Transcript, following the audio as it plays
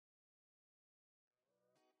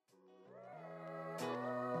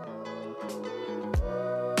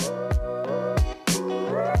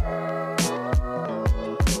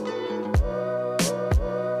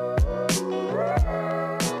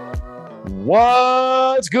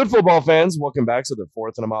What's good, football fans? Welcome back to the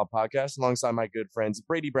Fourth and a Mile podcast alongside my good friends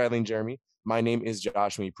Brady, Bradley, and Jeremy. My name is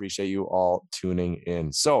Josh, and we appreciate you all tuning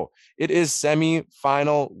in. So it is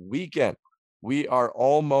semi-final weekend. We are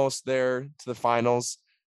almost there to the finals.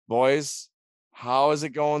 Boys, how is it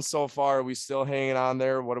going so far? Are we still hanging on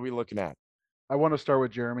there? What are we looking at? I want to start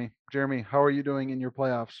with Jeremy. Jeremy, how are you doing in your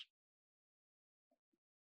playoffs?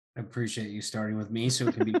 I appreciate you starting with me so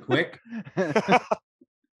it can be quick.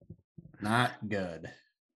 Not good.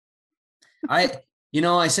 I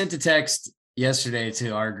sent a text yesterday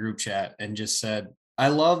to our group chat and just said, I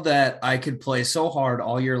love that I could play so hard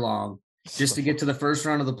all year long just to get to the first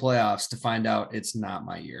round of the playoffs to find out it's not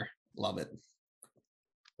my year. Love it.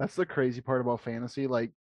 That's the crazy part about fantasy.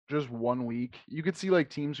 Like just 1 week, you could see like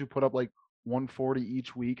teams who put up like 140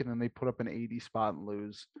 each week and then they put up an 80 spot and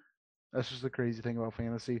lose. That's just the crazy thing about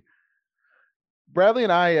fantasy. Bradley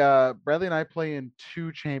and I play in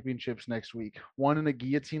 2 championships next week. One in the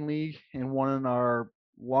guillotine league and one in our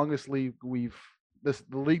longest league the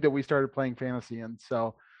league that we started playing fantasy in.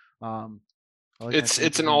 So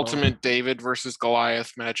it's an ultimate David versus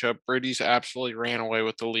Goliath matchup. Brady's absolutely ran away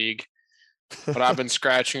with the league, but I've been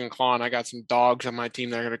scratching and clawing. I got some dogs on my team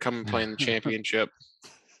that are going to come and play in the championship.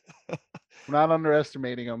 We're not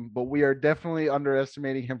underestimating him, but we are definitely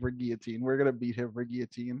underestimating him for guillotine. We're going to beat him for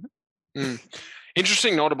guillotine.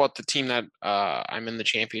 Interesting note about the team that I'm in the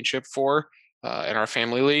championship for in our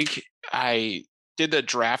family league. I did the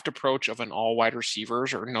draft approach of an all wide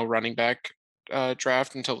receivers or no running back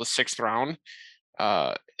draft until the 6th round.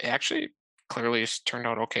 It actually clearly has turned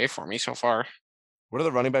out okay for me so far. What are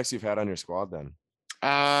the running backs you've had on your squad then?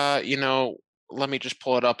 Let me just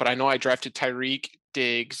pull it up. But I know I drafted Tyreek,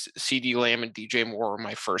 Diggs, CD Lamb, and DJ Moore were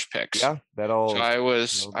my first picks. Yeah, so I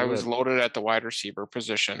was loaded at the wide receiver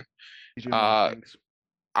position.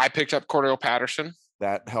 I picked up Cordell Patterson.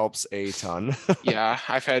 That helps a ton. Yeah,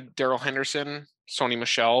 I've had Darrell Henderson, Sony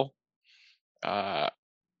Michel. I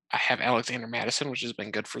have Alexander Madison, which has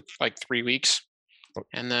been good for like 3 weeks.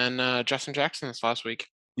 And then Justin Jackson this last week.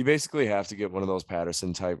 You basically have to get one of those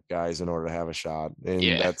Patterson type guys in order to have a shot. And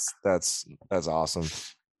yeah. that's awesome.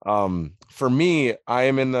 For me, I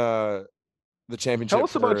am in the championship. Tell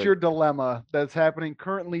us about your dilemma that's happening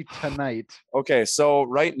currently tonight. Okay, so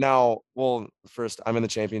right now, well, first I'm in the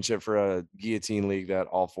championship for a guillotine league that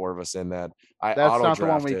all 4 of us in that I That's not the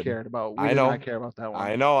one we cared about. We did not care about that one.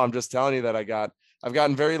 I know. I'm just telling you that I've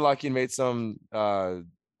gotten very lucky and made some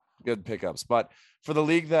good pickups. But for the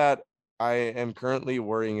league that I am currently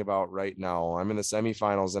worrying about right now, I'm in the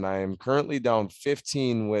semifinals and I am currently down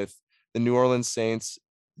 15 with the New Orleans Saints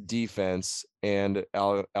defense and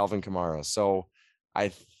Alvin Kamara. So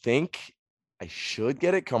I think I should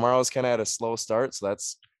get it. Kamara's kind of had a slow start, so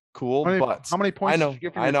that's cool. How many points?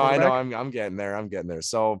 I know. I'm getting there.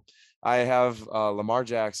 So I have Lamar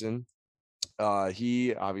Jackson.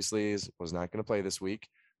 He obviously was not going to play this week.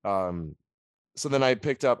 So then I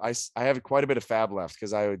picked up. I have quite a bit of fab left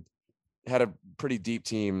because I had a pretty deep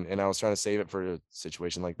team, and I was trying to save it for a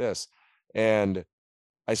situation like this. And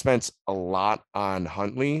I spent a lot on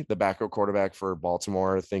Huntley, the backup quarterback for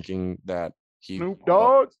Baltimore, thinking that he Snoop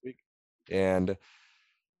Dogg. And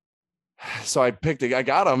so I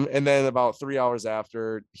got him. And then about 3 hours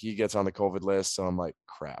after, he gets on the COVID list. So I'm like,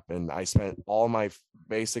 crap. And I spent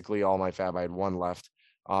basically all my fab. I had one left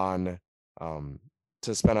on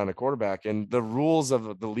to spend on a quarterback. And the rules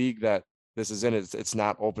of the league that this is in, it's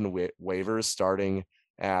not open waivers starting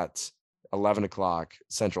at 11 o'clock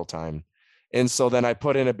Central Time. And so then I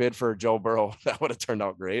put in a bid for Joe Burrow. That would have turned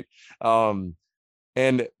out great. And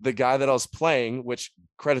the guy that I was playing, which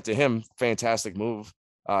credit to him, fantastic move.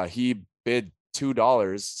 He bid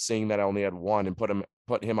 $2, seeing that I only had one, and put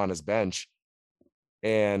him on his bench.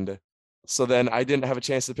 And so then I didn't have a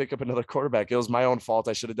chance to pick up another quarterback. It was my own fault.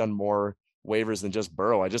 I should have done more waivers than just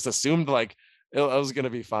Burrow. I just assumed like it was going to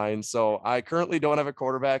be fine. So I currently don't have a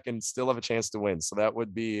quarterback and still have a chance to win. So that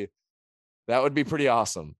would be pretty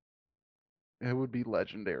awesome. It would be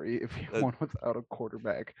legendary if you won without a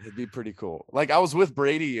quarterback. It'd be pretty cool. Like I was with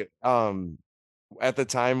Brady at the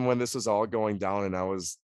time when this was all going down, and I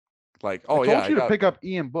was like, "Oh yeah, I told you to pick up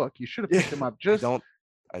Ian Book. You should have picked him up."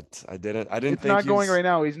 I didn't. It's not going right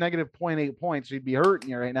now. He's negative 0.8 points. So he'd be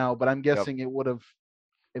hurting you right now. But I'm guessing it would have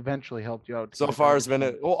eventually helped you out. So far, it's been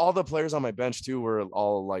all the players on my bench too were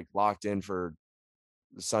all like locked in for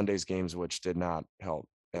Sunday's games, which did not help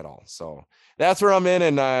at all. So that's where I'm in.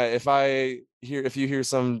 And if you hear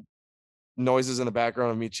some noises in the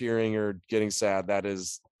background of me cheering or getting sad, that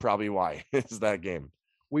is probably why. It's that game.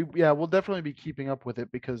 We'll definitely be keeping up with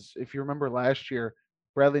it, because if you remember last year,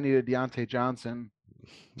 Bradley needed Deontay Johnson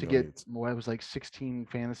to don't get need- what it was like 16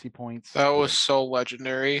 fantasy points. That was so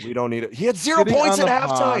legendary. we don't need it. He had 0 Sitting points on at the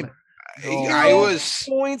halftime. pod. No, I Zero was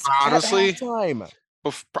points honestly- at halftime.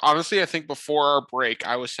 Honestly, I think before our break,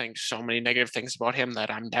 I was saying so many negative things about him that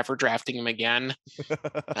I'm never drafting him again.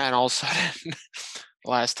 And all of a sudden, the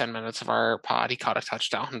last 10 minutes of our pod, he caught a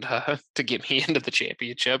touchdown to get me into the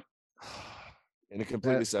championship. In a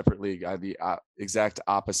completely separate league, the exact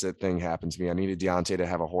opposite thing happened to me. I needed Deontay to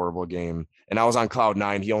have a horrible game, and I was on cloud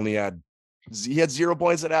 9. He had 0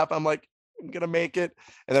 points at half. I'm like, I'm gonna make it,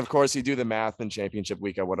 and of course, you do the math. In championship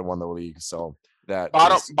week, I would have won the league. So that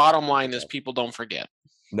Bottom line is, people don't forget.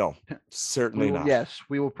 no, certainly not. Yes,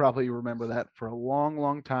 we will probably remember that for a long,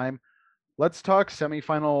 long time. Let's talk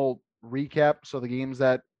semifinal recap. So the games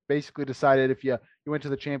that basically decided if you went to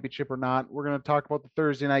the championship or not. We're going to talk about the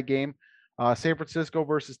Thursday night game, San Francisco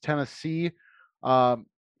versus Tennessee.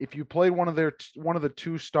 If you played one of the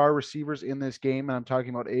 2 star receivers in this game, and I'm talking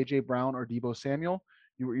about AJ Brown or Deebo Samuel,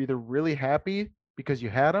 you were either really happy because you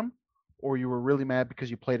had him, or you were really mad because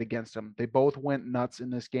you played against him. They both went nuts in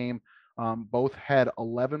this game. Both had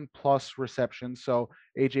 11 plus receptions. So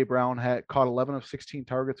AJ Brown had caught 11 of 16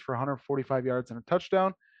 targets for 145 yards and a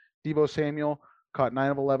touchdown. Deebo Samuel caught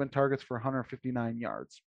 9 of 11 targets for 159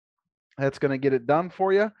 yards. That's going to get it done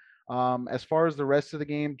for you. As far as the rest of the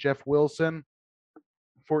game, Jeff Wilson,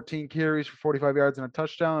 14 carries for 45 yards and a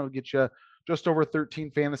touchdown. It'll get you just over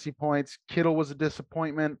 13 fantasy points. Kittle was a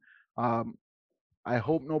disappointment. I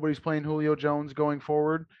hope nobody's playing Julio Jones going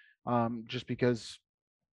forward, just because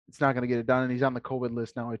it's not going to get it done. And he's on the COVID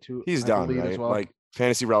list now, too. He's done, right? As well. Like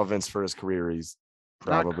fantasy relevance for his career, he's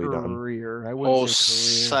probably not done. Career. I wouldn't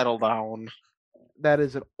say career. Settle down. That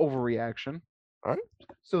is an overreaction. All right.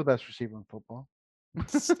 Still the best receiver in football.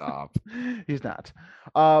 Stop. He's not.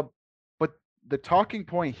 But the talking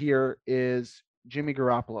point here is Jimmy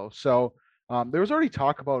Garoppolo. So there was already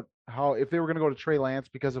talk about how if they were going to go to Trey Lance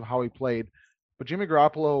because of how he played, but Jimmy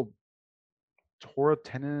Garoppolo tore a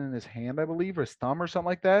tendon in his hand, I believe, or his thumb or something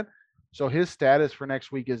like that. So his status for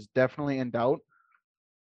next week is definitely in doubt.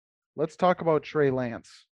 Let's talk about Trey Lance.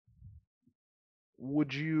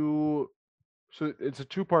 Would you? So it's a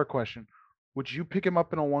 2-part question. Would you pick him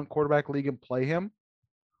up in a 1 quarterback league and play him?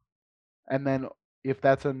 And then if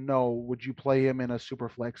that's a no, would you play him in a super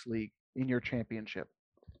flex league in your championship?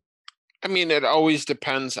 I mean, it always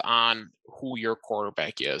depends on who your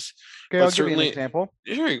quarterback is. Okay, I'll give you an example.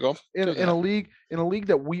 Here you go. In a league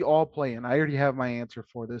that we all play in, I already have my answer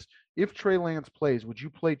for this. If Trey Lance plays, would you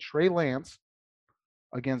play Trey Lance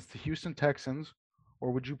against the Houston Texans,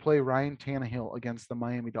 or would you play Ryan Tannehill against the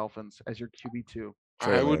Miami Dolphins as your QB2?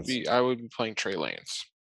 I would be playing Trey Lance.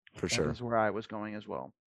 For sure. That is where I was going as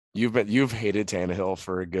well. You've hated Tannehill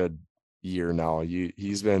for a good year now.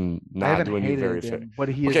 He's been not doing you very fair, but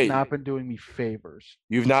he has not been doing me favors.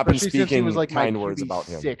 You've not been speaking he was like kind my words about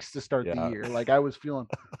him. 6 to start the year. Like I was feeling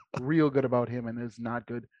real good about him, and it's not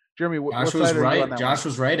good. Jeremy, Josh was right. Josh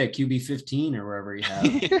was right at QB 15 or wherever he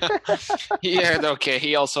had. Yeah, okay.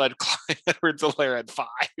 He also had Clyde Edwards-Helaire at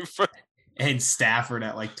 5. And Stafford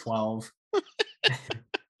at like 12.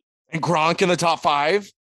 And Gronk in the top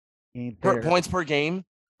 5 points per game.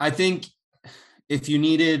 I think if you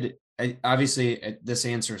needed, obviously this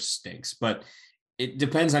answer stinks, but it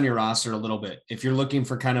depends on your roster a little bit. If you're looking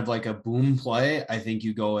for kind of like a boom play, I think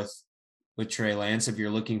you go with Trey Lance. If you're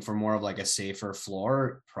looking for more of like a safer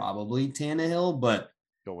floor, probably Tannehill, but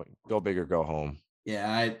go big or go home.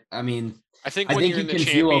 Yeah. I mean, I think when you're in the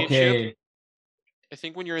championship, I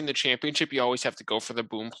think when you're in the championship, you always have to go for the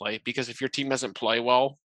boom play, because if your team doesn't play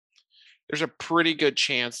well, there's a pretty good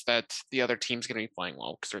chance that the other team's going to be playing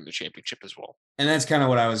well because they're in the championship as well. And that's kind of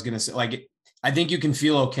what I was going to say. Like, I think you can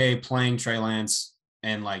feel okay playing Trey Lance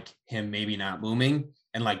and like him maybe not booming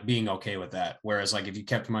and like being okay with that. Whereas like if you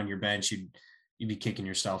kept him on your bench, you'd be kicking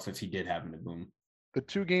yourself if he did happen to boom. The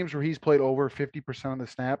 2 games where he's played over 50% of the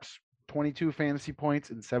snaps, 22 fantasy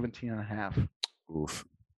points and 17.5. Oof.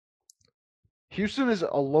 Houston is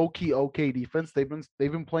a low-key okay defense. They've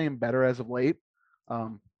been playing better as of late.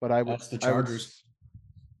 But that's the Chargers.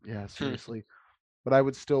 Yeah, seriously. But I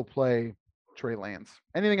would still play Trey Lance.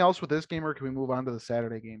 Anything else with this game, or can we move on to the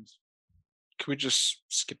Saturday games? Can we just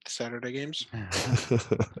skip the Saturday games?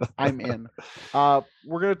 I'm in.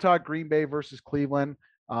 We're going to talk Green Bay versus Cleveland.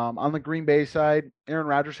 On the Green Bay side, Aaron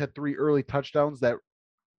Rodgers had 3 early touchdowns that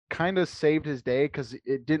kind of saved his day because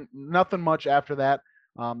it didn't nothing much after that.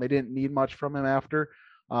 They didn't need much from him after.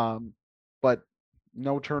 But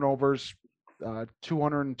no turnovers.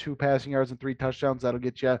 202 passing yards and 3 touchdowns. That'll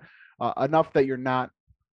get you enough that you're not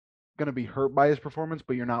going to be hurt by his performance,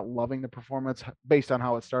 but you're not loving the performance based on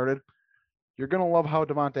how it started. You're going to love how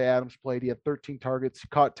Devontae Adams played. He had 13 targets. He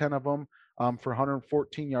caught 10 of them for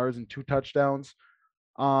 114 yards and 2 touchdowns.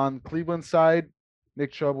 On Cleveland's side,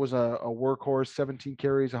 Nick Chubb was a workhorse, 17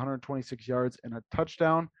 carries, 126 yards, and a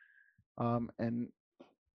touchdown. And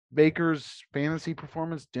Baker's fantasy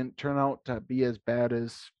performance didn't turn out to be as bad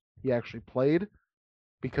as he actually played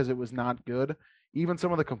because it was not good. Even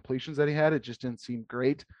some of the completions that he had, it just didn't seem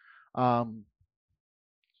great. Thoughts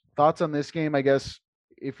on this game? I guess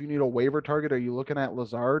if you need a waiver target, are you looking at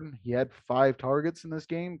Lazard? He had 5 targets in this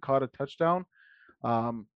game, caught a touchdown.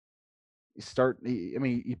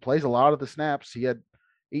 He plays a lot of the snaps. He had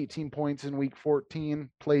 18 points in week 14,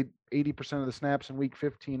 played 80% of the snaps in week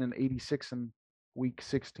 15 and 86 in week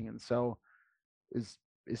 16. So is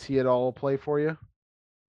he at all a play for you?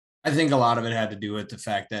 I think a lot of it had to do with the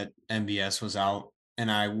fact that MVS was out,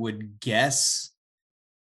 and I would guess,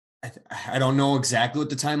 I don't know exactly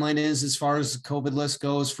what the timeline is as far as the COVID list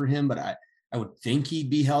goes for him, but I would think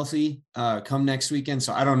he'd be healthy come next weekend.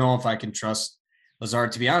 So I don't know if I can trust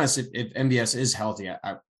Lazard. To be honest, if MVS is healthy,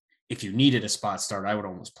 if you needed a spot start, I would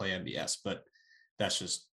almost play MVS, but that's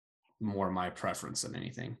just more my preference than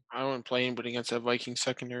anything. I wouldn't play anybody against that Viking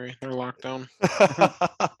secondary. They're locked down.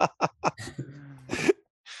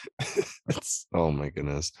 Oh my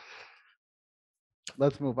goodness.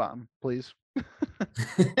 Let's move on, please.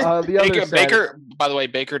 The Baker, by the way,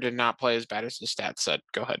 Baker did not play as bad as the stats said.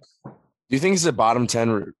 Go ahead. Do you think he's a bottom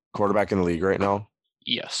 10 quarterback in the league right now?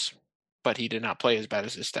 Yes, but he did not play as bad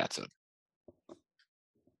as his stats said.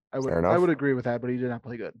 I would agree with that, but he did not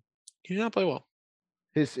play good. He did not play well.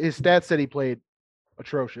 His stats said he played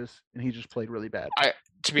atrocious, and he just played really bad.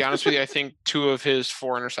 To be honest with you, I think 2 of his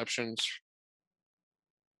 4 interceptions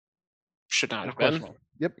should not have been.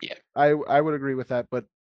 Yep. Yeah. I would agree with that, but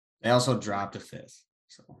they also dropped a 5th.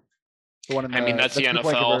 So that's the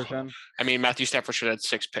NFL. Conversion. I mean, Matthew Stafford should have had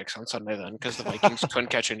 6 picks on Sunday then because the Vikings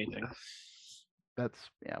couldn't catch anything.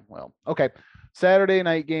 Okay. Saturday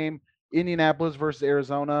night game, Indianapolis versus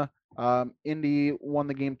Arizona. Indy won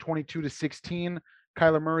the game 22-16.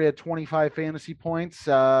 Kyler Murray had 25 fantasy points.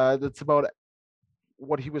 That's about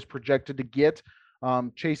what he was projected to get.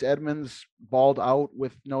 Chase Edmonds balled out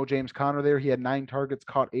with no James Conner there. He had 9 targets,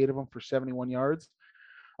 caught 8 of them for 71 yards,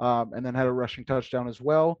 and then had a rushing touchdown as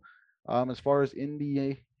well. As far as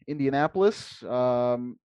Indianapolis,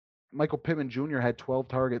 Michael Pittman Jr. had 12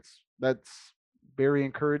 targets. That's very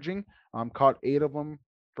encouraging. Caught 8 of them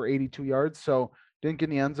for 82 yards. So didn't get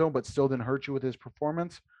in the end zone, but still didn't hurt you with his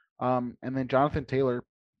performance. And then Jonathan Taylor,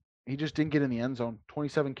 he just didn't get in the end zone.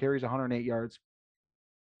 27 carries, 108 yards.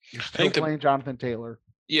 You're still playing Jonathan Taylor.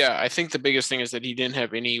 Yeah, I think the biggest thing is that he didn't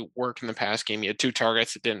have any work in the pass game. He had 2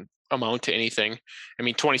 targets that didn't amount to anything. I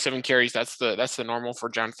mean, 27 carries, that's the normal for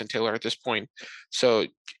Jonathan Taylor at this point. So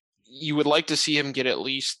you would like to see him get at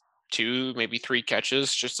least 2, maybe 3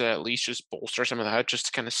 catches, just to at least just bolster some of that, just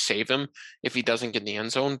to kind of save him if he doesn't get in the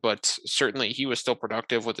end zone. But certainly he was still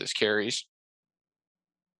productive with his carries.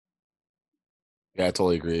 Yeah, I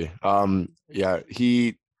totally agree. Yeah,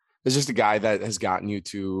 he is just a guy that has gotten you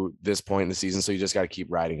to this point in the season, so you just got to keep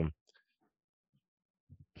riding him.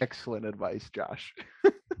 Excellent advice, Josh.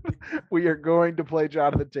 We are going to play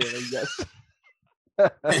Jonathan Taylor. Yes.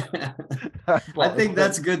 I think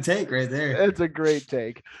that's a good take right there. It's a great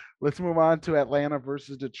take. Let's move on to Atlanta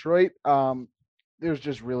versus Detroit. There's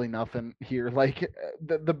just really nothing here. Like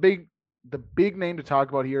the big name to talk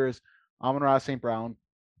about here is Amon-Ra St. Brown.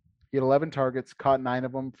 He had 11 targets, caught 9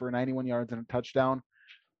 of them for 91 yards and a touchdown.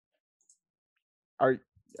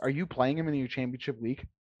 Are you playing him in your championship league?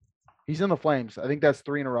 He's in the Flames. I think that's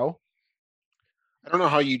 3 in a row. I don't know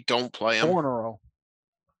how you don't play him. 4 in a row.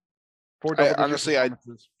 4 honestly,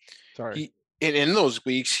 sorry. In those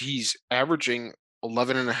weeks, he's averaging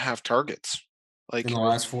 11 and a half targets. Like in the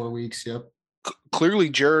last 4 weeks, yep. Clearly,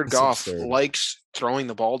 Jared Goff likes throwing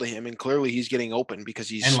the ball to him, and clearly he's getting open because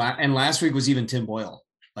he's. And last week was even Tim Boyle,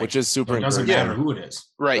 which is super. It doesn't matter who it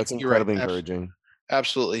is. Right, that's incredibly encouraging.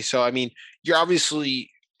 Absolutely. So, I mean, you're obviously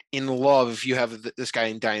in love if you have this guy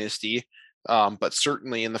in Dynasty, but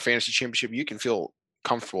certainly in the fantasy championship, you can feel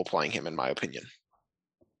comfortable playing him, in my opinion.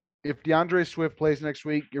 If DeAndre Swift plays next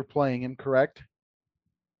week, you're playing him, correct?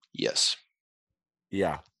 Yes.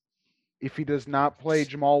 Yeah. If he does not play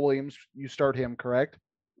Jamal Williams, you start him, correct?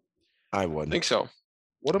 I would. I think so.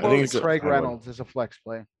 What about Craig Reynolds as a flex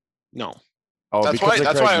play? No. Oh, that's why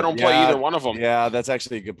I don't play either one of them. Yeah, that's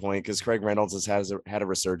actually a good point because Craig Reynolds has had a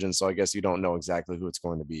resurgence, so I guess you don't know exactly who it's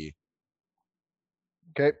going to be.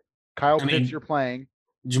 Okay. Kyle Pitts, you're playing.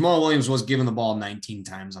 Jamal Williams was given the ball 19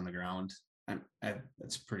 times on the ground.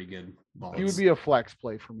 That's pretty good ball. He would be a flex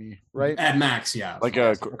play for me, right? At max, yeah. Like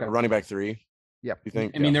a running back 3. Yep. You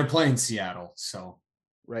think? I mean, they're playing Seattle, so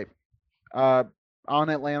Right. On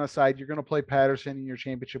Atlanta side, you're going to play Patterson in your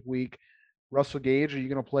championship week. Russell Gage, are you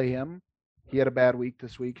going to play him? He had a bad week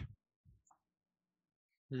this week.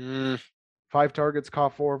 Mm, 5 targets,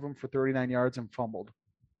 caught 4 of them for 39 yards and fumbled.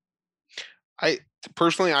 I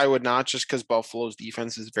personally, I would not, just because Buffalo's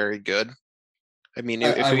defense is very good. I mean, I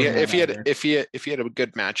would not either. if he had a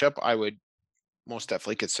good matchup, I would most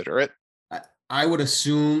definitely consider it. I would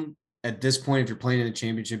assume at this point, if you're playing in a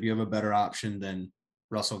championship, you have a better option than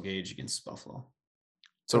Russell Gage against Buffalo.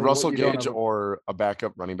 So So Russell you don't Gage have a- or a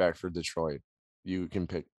backup running back for Detroit. You can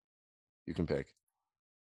pick.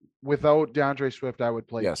 Without DeAndre Swift, I would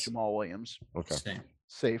play Yes. Jamal Williams. Okay. Same.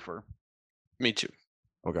 Safer. Me too.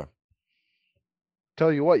 Okay.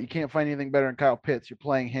 Tell you what, you can't find anything better than Kyle Pitts. You're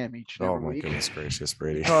playing him each and Oh every my week. goodness gracious,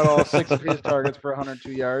 Brady. Caught all 6 of his targets for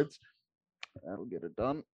 102 yards. That'll get it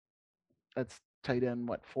done. That's tight end,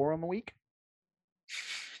 4 on the week?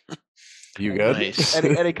 You good? Nice.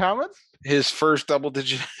 Any comments? His first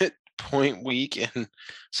double-digit point week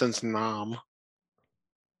since Nam.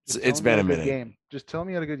 Just It's tell him been he a had good minute. game. Just tell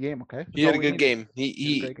me he had a good game, okay? He had a good game.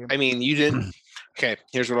 He had a great game. I mean, you didn't. Okay,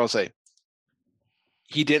 here's what I'll say.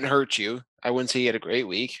 He didn't hurt you. I wouldn't say he had a great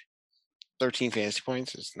week. 13 fantasy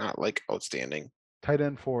points is not like outstanding. Tight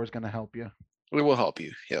end 4 is going to help you. It will help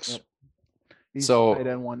you. Yes. Yep. He's So- tight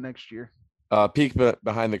end 1 next year. Peek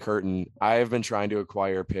behind the curtain. I have been trying to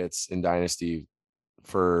acquire Pitts in Dynasty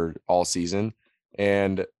for all season,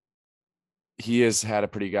 and he has had a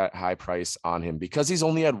pretty high price on him because he's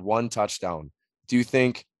only had 1 touchdown. Do you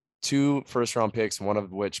think 2 first-round picks, one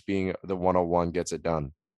of which being the 101, gets it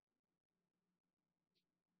done?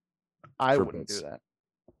 I for wouldn't do Pitts. that.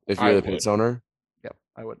 If I you're the Pitts owner, Yep,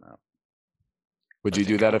 I would not. would I you do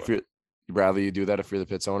think that I if you're Bradley? You do that if you're the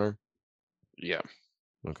Pitts owner? Yeah.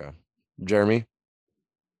 Okay. Jeremy?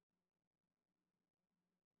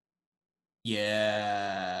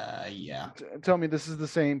 Yeah. Tell me this is the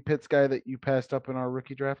same Pitts guy that you passed up in our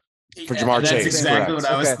rookie draft? For Jamar That's Chase, exactly correct.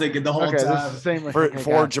 what I was Okay. thinking the whole Okay, this is time. the same. For okay, for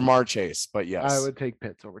got it. Jamar Chase, but yes. I would take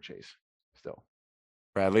Pitts over Chase still.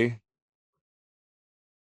 Bradley?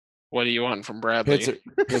 What do you want from Bradley?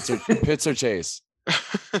 Pitts or Chase?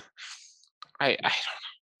 I don't know.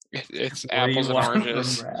 It's What do you apples and want from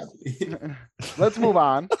oranges. Bradley? Let's move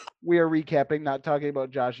on. We are recapping, not talking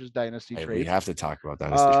about Josh's dynasty Hey, we trade. have to talk about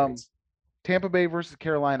dynasty trades. Tampa Bay versus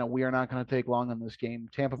Carolina. We are not going to take long on this game.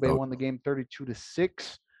 Tampa Bay Nope. won the game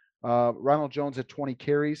 32-6. Ronald Jones had 20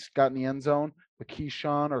 carries, got in the end zone. But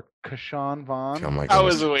Keyshawn Vaughn. Oh my I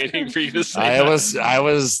was goodness. waiting for you to say I that.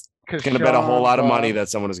 was gonna bet a whole lot of money Vaughn that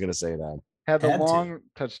someone was gonna say that. had the Had to. long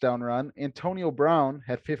touchdown run. Antonio Brown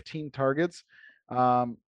had 15 targets.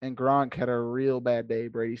 And Gronk had a real bad day.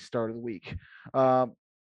 Brady start of the week.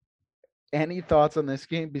 Any thoughts on this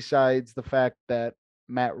game besides the fact that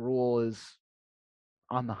Matt Rule is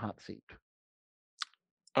on the hot seat?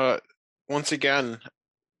 Once again,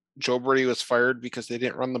 Joe Brady was fired because they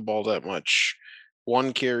didn't run the ball that much.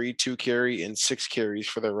 1 carry, 2 carry, and 6 carries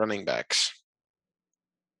for their running backs.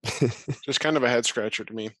 Just kind of a head scratcher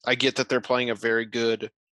to me. I get that they're playing a very good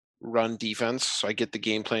run defense, so I get the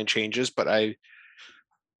game plan changes, but I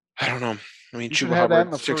don't know. I mean, You should Chuba have that in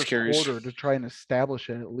Hubbard, the 6 first carries. quarter to try and establish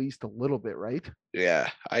it at least a little bit, right? Yeah,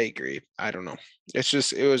 I agree. I don't know.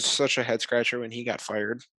 It was such a head scratcher when he got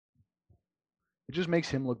fired. It just makes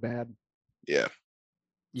him look bad. Yeah.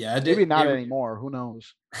 Yeah, it Maybe not it- anymore. Who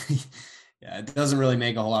knows? Yeah, it doesn't really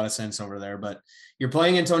make a whole lot of sense over there, but you're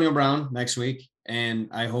playing Antonio Brown next week, and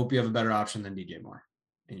I hope you have a better option than DJ Moore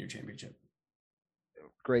in your championship.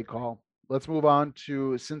 Great call. Let's move on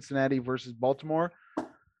to Cincinnati versus Baltimore.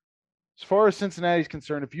 As far as Cincinnati's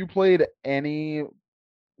concerned, if you played any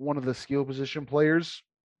one of the skill position players,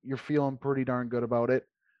 you're feeling pretty darn good about it.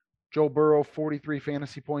 Joe Burrow, 43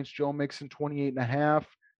 fantasy points. Joe Mixon, 28.5.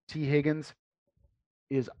 T. Higgins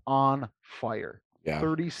is on fire. Yeah,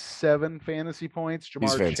 37 fantasy points. he's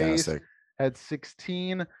Jamar Chase fantastic. had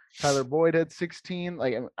 16. Tyler Boyd had 16.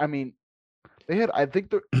 I mean, they had, I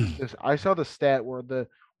think I saw the stat where the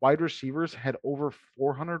wide receivers had over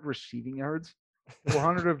 400 receiving yards.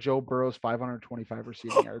 400 of Joe Burrow's 525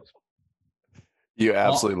 receiving yards. You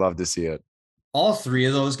absolutely love to see it. All 3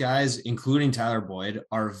 of those guys, including Tyler Boyd,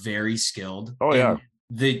 are very skilled. Oh, yeah.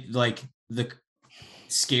 And the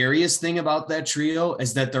scariest thing about that trio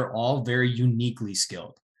is that they're all very uniquely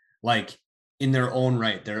skilled. Like in their own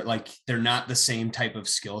right. They're not the same type of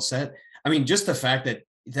skill set. I mean, just the fact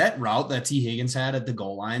that route that T. Higgins had at the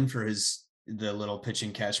goal line for the little pitch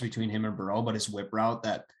and catch between him and Burrow, but his whip route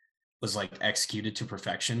that was like executed to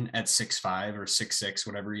perfection at 6'5" or 6'6",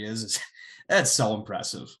 whatever he is, that's so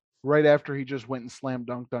impressive. right after he just went and slam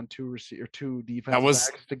dunked on two defensive was-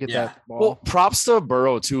 backs to get Yeah. that ball. Well, props to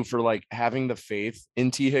Burrow too for like having the faith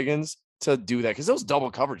in T. Higgins to do that because it was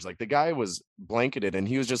double coverage. Like the guy was blanketed and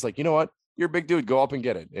he was just like, you know what? You're a big dude. Go up and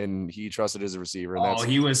get it. And he trusted his receiver. And Oh,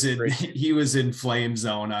 he was in great. he was in flame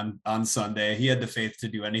zone on Sunday. He had the faith to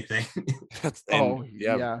do anything.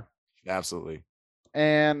 Yeah. Absolutely.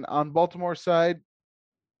 And on Baltimore's side,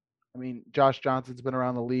 I mean, Josh Johnson's been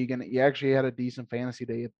around the league, and he actually had a decent fantasy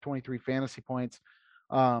day. He had 23 fantasy points.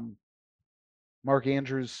 Mark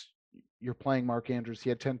Andrews, you're playing Mark Andrews. He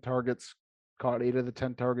had 10 targets, caught 8 of the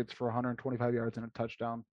 10 targets for 125 yards and a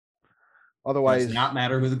touchdown. Otherwise, Does not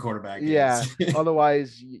matter who the quarterback yeah. is.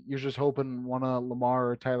 Otherwise, you're just hoping one of Lamar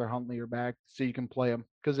or Tyler Huntley are back so you can play them.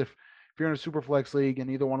 Because if you're in a super flex league and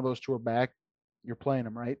either one of those two are back, you're playing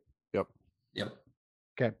them, right? Yep. Yep.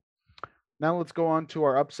 Okay. Now let's go on to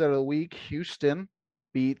our upset of the week. Houston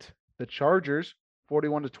beat the Chargers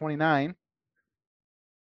 41-29.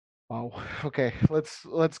 Wow. Okay, let's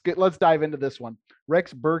dive into this one.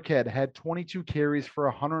 Rex Burkhead had 22 carries for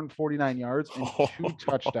 149 yards and 2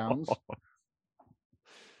 touchdowns.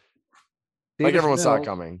 Like Davis everyone saw it Mills-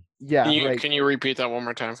 coming. Yeah, Can you, right. can you repeat that one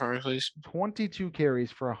more time for me, please? 22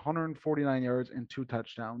 carries for 149 yards and 2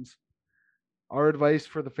 touchdowns. Our advice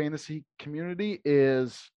for the fantasy community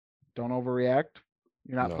is don't overreact.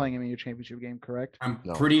 You're not No. playing him in your championship game, correct? I'm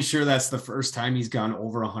No. pretty sure that's the first time he's gone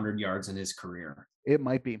over 100 yards in his career. It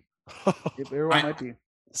might be. It very well might be.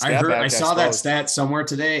 I saw that stat somewhere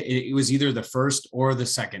today. It was either the first or the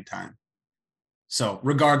second time. So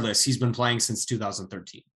regardless, he's been playing since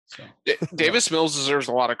 2013. So Davis Mills deserves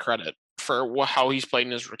a lot of credit for how he's played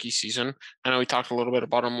in his rookie season. I know we talked a little bit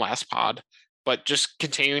about him last pod, but just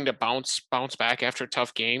continuing to bounce back after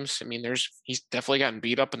tough games. I mean, he's definitely gotten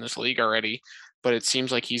beat up in this league already, but it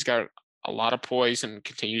seems like he's got a lot of poise and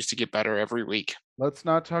continues to get better every week. Let's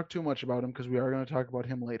not talk too much about him because we are going to talk about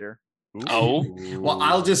him later. Oh. Well,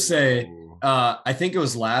 I'll just say, I think it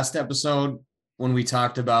was last episode when we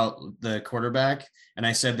talked about the quarterback, and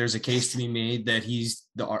I said there's a case to be made that he's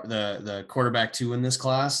the quarterback 2 in this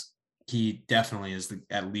class. He definitely is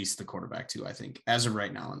at least the quarterback 2, I think, as of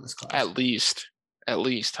right now in this class. At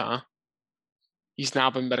least, huh? He's now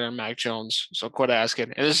been better than Mac Jones, so quit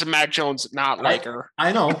asking. And this is Mac Jones, not Liker.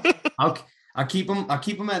 I know. I'll keep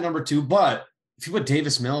him at number 2, but if you put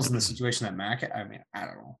Davis Mills in the situation that Mac, I mean, I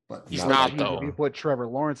don't know, but He's not, If though. you put Trevor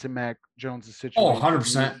Lawrence in Mac Jones' situation. Oh,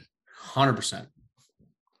 100%.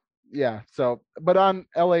 Yeah. So, but on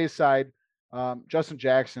LA's side, Justin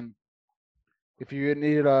Jackson, if you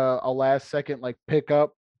needed a last second like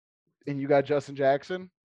pickup and you got Justin Jackson,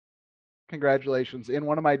 congratulations. In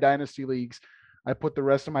one of my dynasty leagues, I put the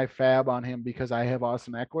rest of my fab on him because I have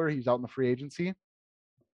Austin Eckler. He's out in the free agency.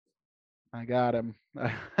 I got him.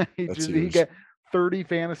 he huge. got 30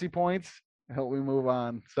 fantasy points. Help me move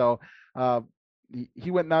on. So he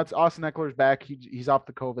went nuts. Austin Eckler's back. He's off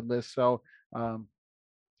the COVID list. So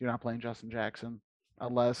you're not playing Justin Jackson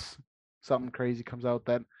unless something crazy comes out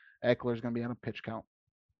that Eckler's going to be on a pitch count.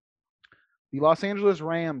 The Los Angeles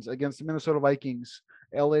Rams against the Minnesota Vikings.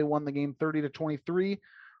 LA won the game 30-23.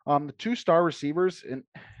 The 2 star receivers, and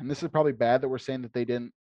this is probably bad that we're saying that they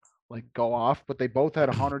didn't like go off, but they both had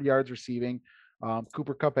 100 yards receiving.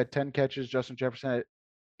 Cooper Kupp had 10 catches. Justin Jefferson had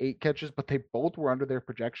 8 catches, but they both were under their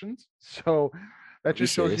projections. So that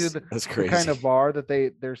just shows you the kind of bar that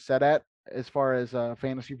they're set at as far as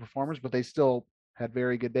fantasy performers, but they still had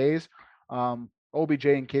very good days. OBJ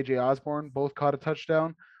and KJ Osborne both caught a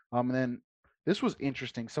touchdown. And then this was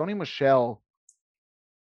interesting. Sony Michel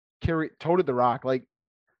toted the rock. Like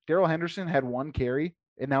Darrell Henderson had 1 carry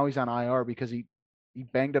and now he's on IR because he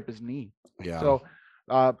banged up his knee. Yeah. So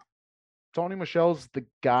Sony Michel's the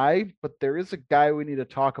guy, but there is a guy we need to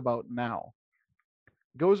talk about now.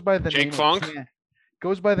 Goes by the Jake name Funk?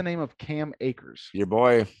 goes by the name of Cam Akers. Your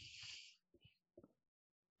boy.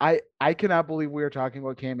 I cannot believe we are talking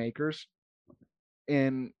about Cam Akers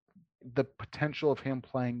and the potential of him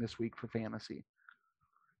playing this week for fantasy.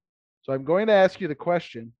 So I'm going to ask you the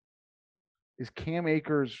question, is Cam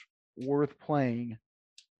Akers worth playing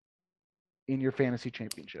in your fantasy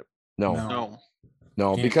championship? No,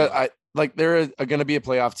 Can't because do they're going to be a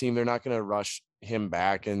playoff team. They're not going to rush him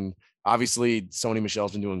back. And obviously Sony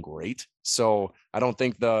Michel's been doing great. So I don't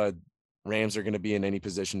think the Rams are going to be in any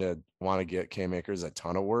position to want to get Cam Akers a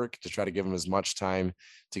ton of work to try to give him as much time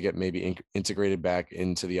to get maybe integrated back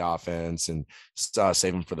into the offense and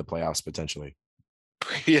save him for the playoffs potentially.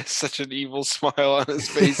 He has such an evil smile on his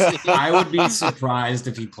face. I would be surprised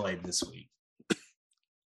if he played this week.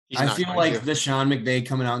 He's I not feel going like to. the Sean McVay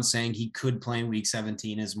coming out and saying he could play in week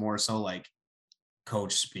 17 is more so like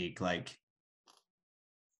coach speak. Like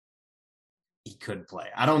he could play.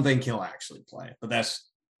 I don't think he'll actually play, but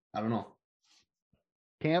I don't know.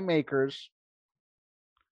 Cam Akers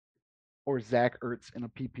or Zach Ertz in a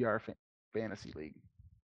PPR fantasy league.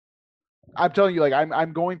 I'm telling you, like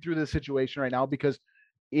I'm going through this situation right now because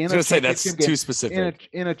I was gonna say that's too specific.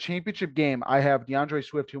 In a championship game, I have DeAndre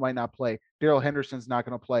Swift who might not play. Darrell Henderson's not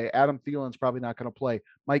going to play. Adam Thielen's probably not going to play.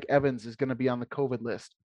 Mike Evans is going to be on the COVID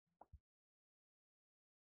list.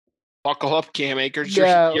 Buckle up, Cam Akers.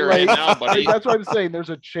 Yeah, you're like, in now, buddy. That's what I'm saying. There's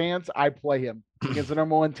a chance I play him against the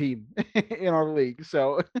number one team in our league.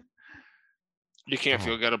 So You can't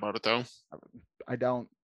feel good about it though. I don't.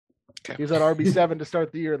 Okay. He was at RB7 to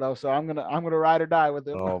start the year though, so I'm gonna ride or die with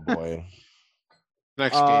him. Oh boy.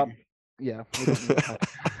 Next game. Yeah. we don't need to talk.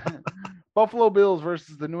 Buffalo Bills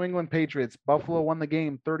versus the New England Patriots. Buffalo won the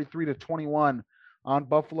game 33-21. On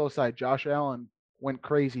Buffalo side, Josh Allen went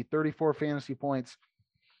crazy, 34 fantasy points.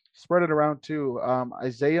 Spread it around too.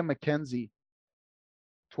 Isaiah McKenzie,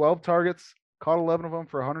 12 targets, caught 11 of them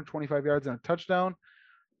for 125 yards and a touchdown.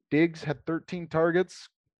 Diggs had 13 targets,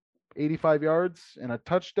 85 yards and a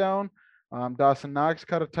touchdown. Dawson Knox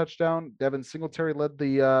caught a touchdown. Devin Singletary led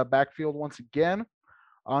the backfield once again.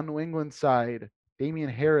 On New England side, Damian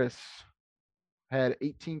Harris had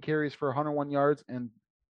 18 carries for 101 yards and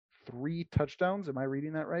 3 touchdowns. Am I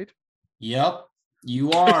reading that right? Yep,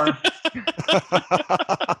 you are.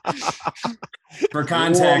 For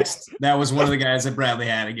context, that was one of the guys that Bradley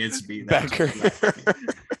had against me. Becker.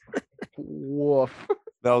 Woof.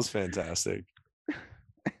 That was fantastic.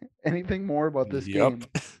 Anything more about this game?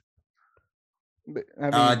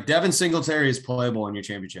 I mean, Devin Singletary is playable in your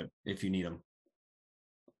championship if you need him.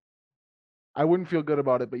 I wouldn't feel good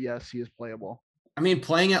about it, but yes, he is playable. I mean,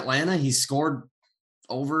 playing Atlanta, he scored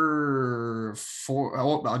over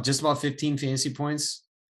just about 15 fantasy points.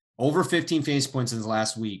 Over 15 fantasy points in his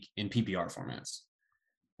last week in PPR formats.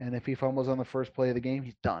 And if he fumbles on the first play of the game,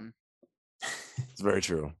 he's done. It's very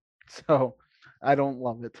true. So I don't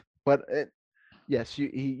love it. But yes,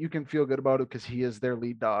 you can feel good about it because he is their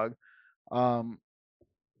lead dog.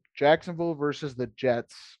 Jacksonville versus the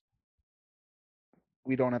Jets.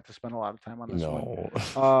 We don't have to spend a lot of time on this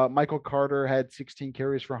one. Michael Carter had 16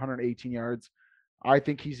 carries for 118 yards. I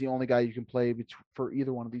think he's the only guy you can play for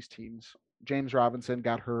either one of these teams. James Robinson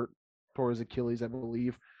got hurt, tore his Achilles, I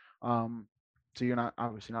believe. So you're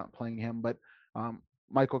obviously not playing him, but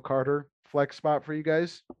Michael Carter, flex spot for you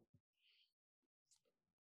guys?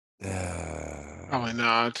 Probably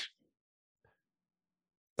not.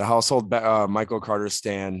 The household Michael Carter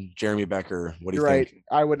stan, Jeremy Becker. What do you think? Right.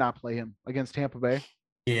 I would not play him against Tampa Bay.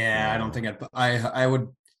 Yeah, I don't think I would.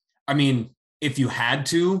 I mean, if you had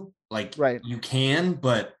to, like, right, you can,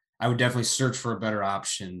 but I would definitely search for a better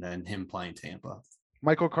option than him playing Tampa.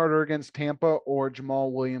 Michael Carter against Tampa or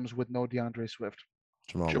Jamal Williams with no DeAndre Swift?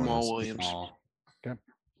 Jamal Williams. Okay.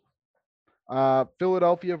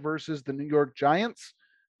 Philadelphia versus the New York Giants.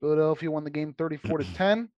 Philadelphia won the game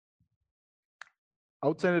 34-10.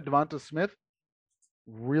 Outside of Devonta Smith,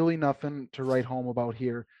 really nothing to write home about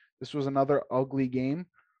here. This was another ugly game.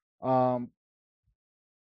 The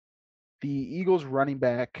Eagles running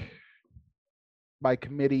back by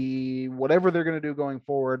committee, whatever they're going to do going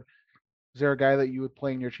forward, is there a guy that you would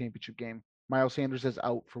play in your championship game? Miles Sanders is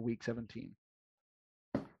out for week 17.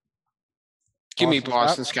 Give me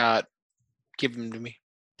Boston Scott. Give him to me.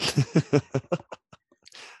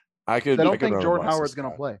 I don't think Jordan Howard's going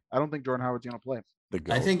to play. I don't think Jordan Howard's going to play.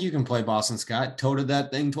 I think you can play Boston Scott. Toted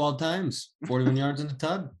that thing 12 times, 41 yards in the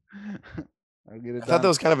tub. I thought that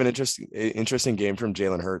was kind of an interesting game from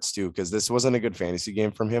Jalen Hurts too, because this wasn't a good fantasy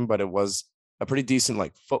game from him, but it was a pretty decent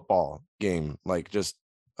like football game, like just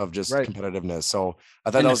competitiveness. So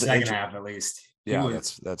I thought in that was the second half at least. Yeah,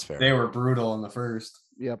 that's fair. They were brutal in the first.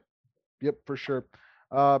 Yep, for sure.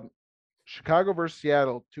 Chicago versus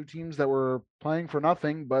Seattle, two teams that were playing for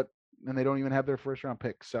nothing, and they don't even have their first round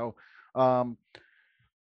pick. So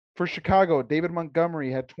for Chicago, David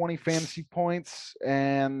Montgomery had 20 fantasy points,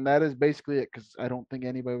 and that is basically it because I don't think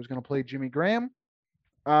anybody was going to play Jimmy Graham.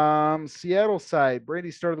 Seattle side,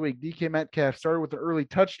 Brady started the week. DK Metcalf started with an early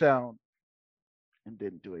touchdown and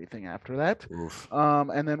didn't do anything after that.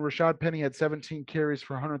 And then Rashad Penny had 17 carries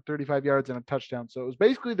for 135 yards and a touchdown. So it was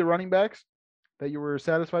basically the running backs that you were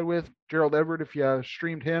satisfied with. Gerald Everett, if you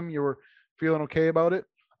streamed him, you were feeling okay about it.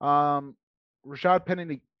 Rashad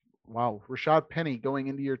Penny going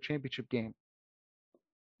into your championship game.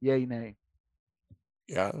 Yay, nay.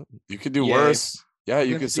 Yeah, you could do worse. Yeah,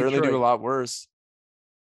 you could certainly do a lot worse.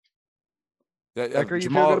 Becker, you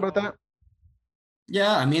feel good about that?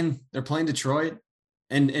 Yeah, I mean, they're playing Detroit.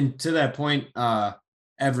 And to that point,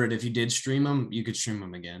 Everett, if you did stream him, you could stream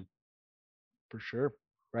him again. For sure.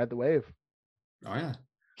 Ride the wave. Oh yeah.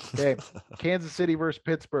 Okay. Kansas City versus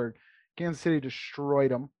Pittsburgh. Kansas City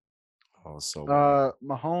destroyed them. Oh, so bad.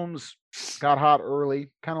 Mahomes got hot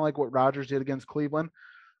early, kind of like what Rodgers did against Cleveland,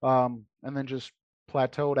 and then just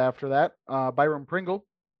plateaued after that. Byron Pringle.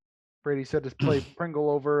 Brady said to play Pringle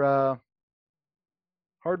over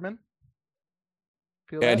Hardman.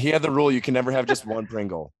 Feel And that? he had the rule you can never have just one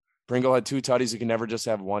Pringle. Pringle had 2 tutties. You can never just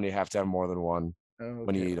have one. You have to have more than one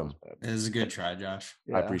when you eat them. It was a good try, Josh.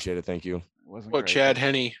 Yeah, I appreciate it. Thank you. wasn't What, great, Chad but-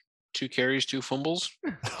 Henne? 2 carries, 2 fumbles.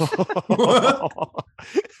 Is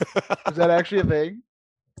that actually a thing?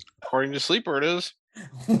 According to Sleeper, it is.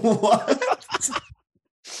 What?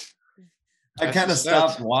 I That's kind of his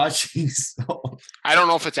stopped stats. watching. So I don't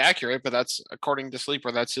know if it's accurate, but that's according to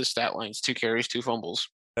Sleeper. That's his stat lines: 2 carries, 2 fumbles.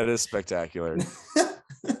 That is spectacular.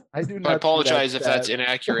 I do I not. see that apologize if that's stat.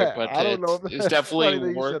 inaccurate, but I don't know. it's, if it's that's funny that definitely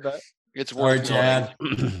you worth. said that. It's Sorry, worth noting. Chad.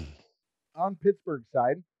 On Pittsburgh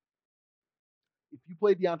side, if you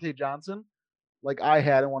play Deontay Johnson, like I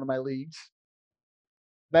had in one of my leagues,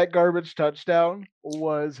 that garbage touchdown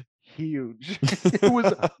was huge. It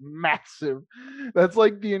was massive. That's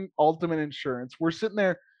like the ultimate insurance. We're sitting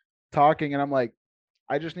there talking, and I'm like,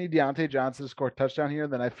 I just need Deontay Johnson to score a touchdown here,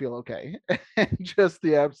 then I feel okay. And just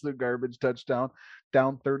the absolute garbage touchdown,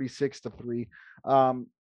 down 36-3.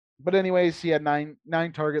 But anyways, he had nine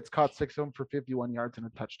targets, caught 6 of them for 51 yards and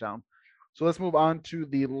a touchdown. So let's move on to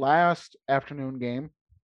the last afternoon game.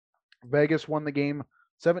 Vegas won the game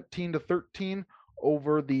 17-13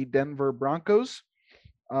 over the Denver Broncos.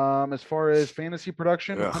 As far as fantasy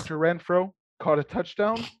production, Ugh. Hunter Renfro caught a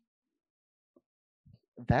touchdown.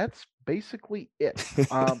 That's basically it.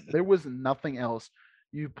 There was nothing else.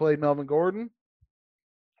 You played Melvin Gordon,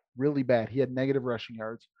 really bad. He had negative rushing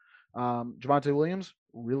yards. Javonte Williams,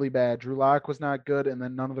 really bad. Drew Lock was not good, and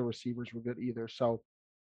then none of the receivers were good either. So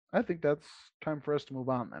I think that's time for us to move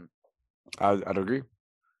on then. I'd agree.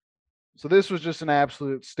 So this was just an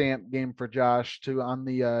absolute stamp game for Josh on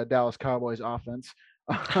the Dallas Cowboys offense.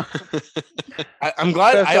 I'm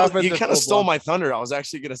glad Best you offensive kind of stole football. my thunder. I was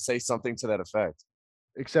actually going to say something to that effect.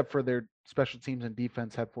 Except for their special teams and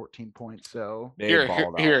defense had 14 points. So They Here,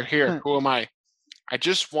 balled here. out. Who am I? I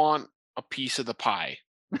just want a piece of the pie.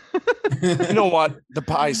 You know what? The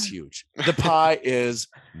pie's huge. The pie is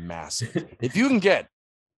massive. If you can get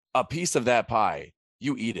a piece of that pie,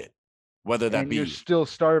 you eat it. Whether that and you're be still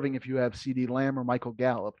starving if you have CD Lamb or Michael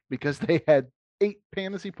Gallup because they had 8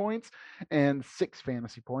 fantasy points and 6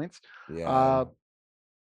 fantasy points. yeah.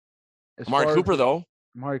 As Amari far as Cooper though.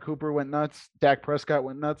 Amari Cooper went nuts. Dak Prescott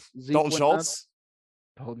went nuts. Zeke Dalton went Schultz. nuts.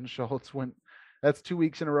 Dalton Schultz went. That's 2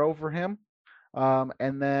 weeks in a row for him.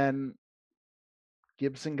 And then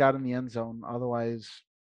Gibson got in the end zone. Otherwise,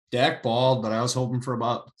 Dak balled, but I was hoping for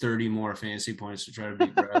about 30 more fantasy points to try to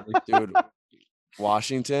beat Bradley. Dude,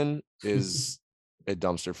 Washington is a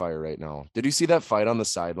dumpster fire right now. Did you see that fight on the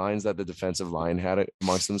sidelines that the defensive line had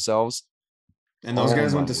amongst themselves? And those Oh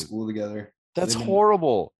guys my went to word. school together. That's They've been-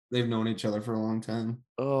 horrible. They've known each other for a long time.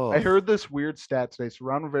 Oh, I heard this weird stat today. So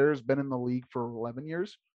Ron Rivera has been in the league for 11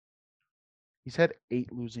 years. He's had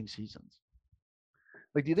 8 losing seasons.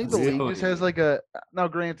 Like, do you think the league just has Really? like a? Now,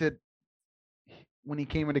 granted, when he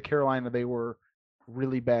came into Carolina, they were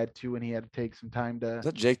really bad too, and he had to take some time to. is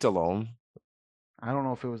that Jake Delhomme? I don't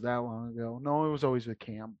know if it was that long ago. No, it was always with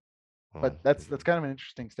Cam. Oh, But that's kind of an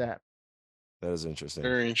interesting stat. that is interesting.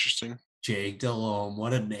 Very interesting. Jake Delhomme,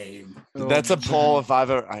 what a name. That's Oh, a poll. man. If I've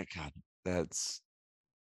ever, God, that's.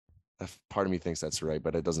 Part of me thinks that's right,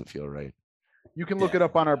 but it doesn't feel right. You can look Yeah. it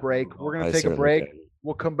up on our break. We're gonna I take a certainly break. can.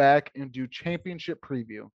 We'll come back and do championship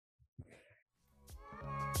preview.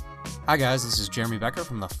 Hi, guys. This is Jeremy Becker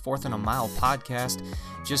from the Fourth and a Mile podcast.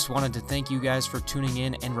 Just wanted to thank you guys for tuning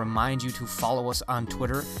in and remind you to follow us on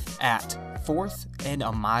Twitter at Fourth and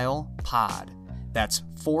a Mile Pod. That's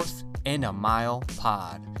Fourth and a Mile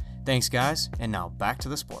Pod. Thanks, guys. And now back to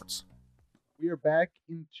the sports. We are back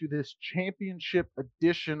into this championship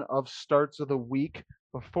edition of Starts of the Week.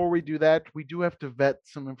 Before we do that, we do have to vet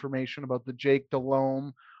some information about the Jake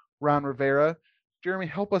Delhomme, Ron Rivera. Jeremy,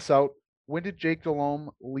 help us out. When did Jake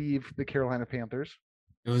Delhomme leave the Carolina Panthers?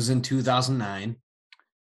 It was in 2009,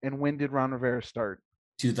 And when did Ron Rivera start?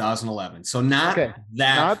 2011. So not Okay,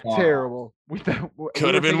 that Not far. terrible. We Could have were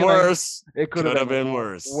been thinking like worse. it could Could have been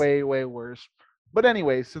worse. way, way worse. But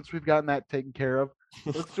anyway, since we've gotten that taken care of,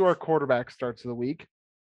 let's do our quarterback starts of the week.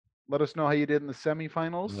 Let us know how you did in the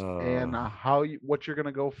semifinals and what you're going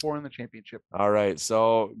to go for in the championship. All right.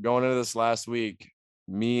 So going into this last week,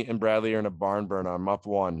 me and Bradley are in a barn burn. I'm up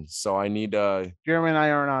 1. So I need Jeremy and I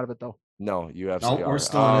aren't out of it though. no, you absolutely Nope, we're are.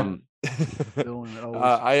 still in Still in it always.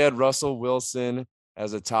 I had Russell Wilson,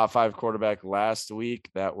 as a top 5 quarterback last week.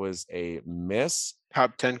 That was a miss.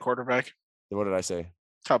 Top 10 quarterback. What did I say?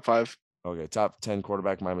 Top 5. Okay, top 10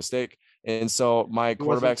 quarterback, my mistake. And so my He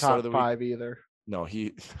quarterback wasn't start top of the week. 5 either. No,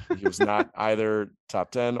 he was not either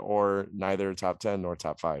top 10 or neither top 10 nor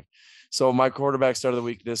top 5. So my quarterback start of the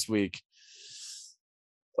week this week.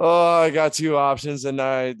 Oh, I got 2 options, and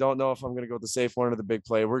I don't know if I'm going to go with the safe one or the big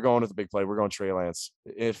play. We're going with the big play. We're going Trey Lance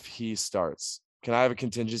if he starts. Can I have a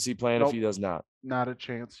contingency plan Nope. if he does not? Not a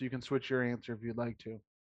chance. You can switch your answer if you'd like to.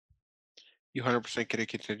 You 100% get a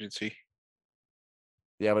contingency.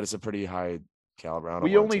 Yeah, but it's a pretty high caliber. I don't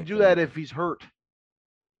We wanna only take do that. that if he's hurt.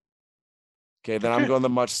 Okay, then I'm going the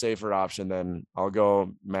much safer option. Then I'll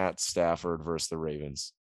go Matt Stafford versus the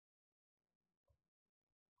Ravens.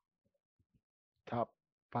 Top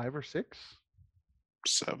 5 or 6?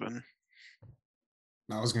 7.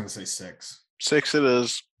 I was gonna say 6. 6 it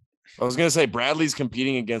is. I was gonna say Bradley's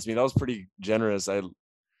competing against me. That was pretty generous.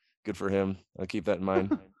 Good for him. I'll keep that in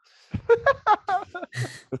mind.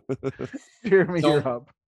 Jeremy, So- you're up.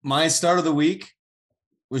 My start of the week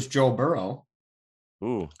was Joe Burrow.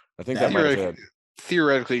 Ooh, I think That that might have theoretically, hit.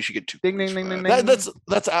 theoretically, you should get 2 Ding, points ding, for ding, that.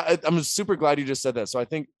 ding, ding. I'm super glad you just said that. So I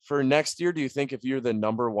think for next year, do you think if you're the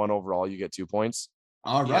number 1 overall, you get 2 points?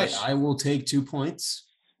 All right, Yes. I will take 2 points.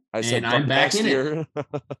 I said And I'm but back next in it. year.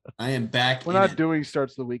 I am back. We're in not it. doing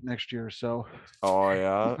starts of the week next year, so. Oh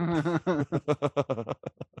yeah.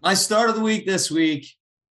 My start of the week this week,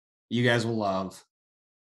 you guys will love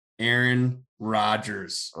Aaron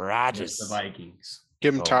Rodgers. Rodgers. The Vikings.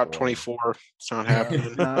 Give him Oh, top boy. 24. It's not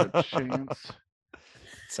happening. Not a chance.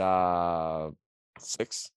 It's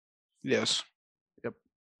 6. Yes.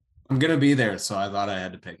 I'm gonna be there, so I thought I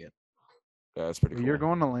had to pick it. Yeah, that's pretty cool. You're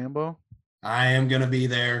going to Lambeau? I am gonna be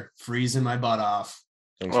there, freezing my butt off.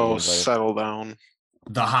 Thanks for the Oh, invite. settle down.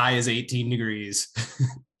 The high is 18 degrees.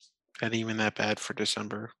 Not even that bad for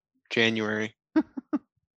December. January. It's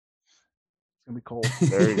going to be cold.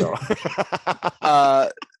 There you go.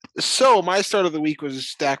 So my start of the week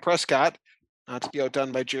was Dak Prescott. Not to be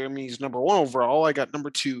outdone by Jeremy's number 1 overall. I got number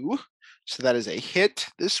 2. So that is a hit.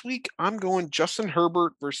 This week, I'm going Justin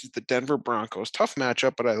Herbert versus the Denver Broncos. Tough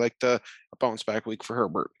matchup, but I like the bounce back week for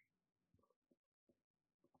Herbert.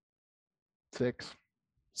 6.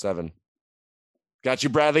 7. Got you,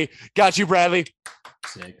 Bradley. Got you, Bradley.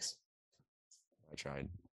 6. I tried.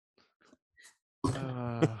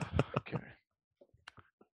 Okay.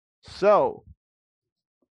 So,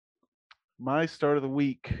 my start of the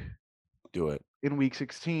week Do it. in week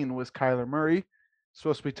 16 was Kyler Murray.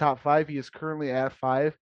 Supposed to be top 5. He is currently at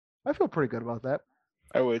 5. I feel pretty good about that.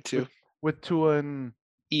 I would too. With Tua and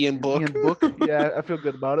Ian Book. Ian Book. Yeah, I feel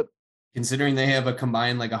good about it. Considering they have a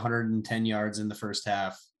combined like 110 yards in the first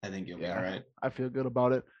half, I think you'll be all right. I feel good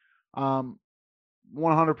about it.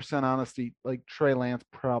 100% honesty, like Trey Lance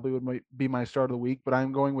probably would be my start of the week, but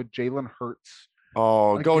I'm going with Jalen Hurts.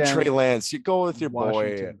 Oh, go Again, Trey Lance. You go with your boy.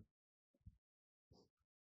 Washington.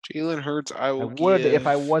 Jalen Hurts, I I will would if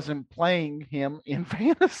I give- wasn't playing him in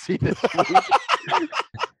fantasy this week.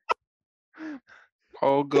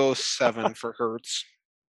 I'll go 7 for Hurts.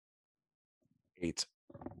 8.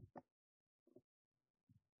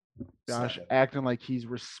 Josh 7. acting like he's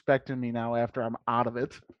respecting me now after I'm out of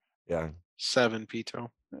it. Yeah. 7, Pito.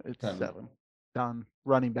 It's 7. 7. Done.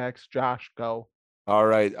 Running backs. Josh, go. All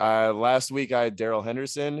right. Last week I had Daryl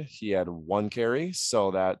Henderson. He had 1 carry, so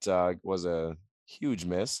that was a huge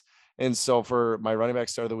miss. And so for my running back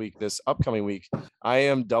start of the week, this upcoming week, I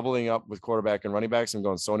am doubling up with quarterback and running backs. I'm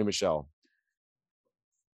going Sony Michel.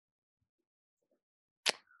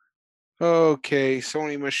 Okay,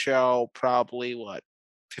 Sony Michelle, probably what,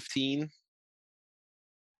 15?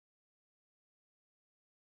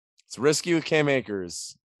 It's risky with Cam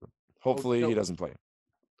Akers. Hopefully he nope. doesn't play.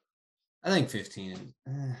 I think 15.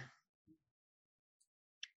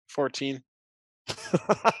 14.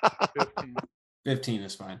 15. 15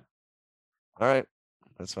 is fine. All right.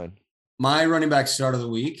 That's fine. My running back start of the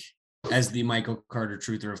week, as the Michael Carter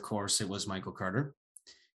truther, of course, it was Michael Carter.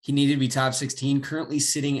 He needed to be top 16, currently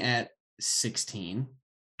sitting at 16.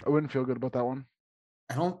 I wouldn't feel good about that one.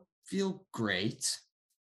 I don't feel great,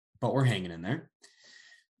 but we're hanging in there.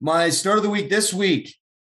 My start of the week this week,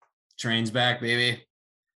 train's back, baby.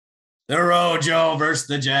 The Rojo versus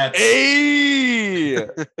the Jets. Hey! Dang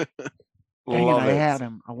it, Love I it. had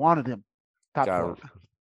him. I wanted him. Top Got 12.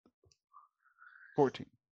 14.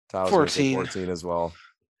 I was gonna say 14. 14 as well.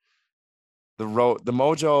 The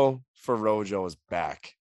mojo for Rojo is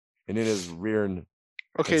back, and it is rearing.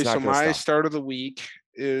 Okay, It's not so gonna my stop. start of the week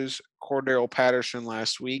is Cordero Patterson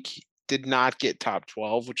last week. He did not get top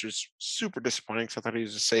 12, which is super disappointing because I thought he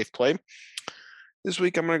was a safe play. This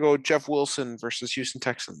week I'm gonna go Jeff Wilson versus Houston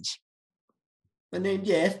Texans. My name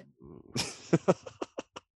Jeff.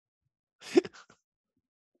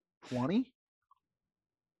 20.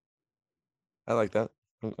 I like that.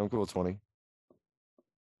 I'm cool with 20.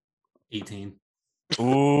 18.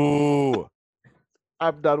 Ooh.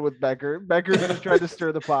 I'm done with Becker. Becker just tried to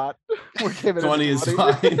stir the pot. We're giving 20 him is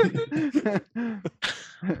 20.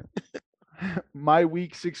 My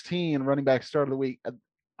week 16 running back start of the week.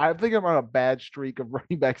 I think I'm on a bad streak of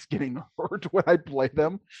running backs getting hurt when I play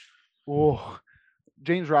them. Oh,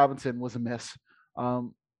 James Robinson was a miss.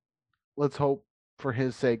 Let's hope for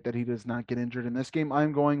his sake that he does not get injured in this game.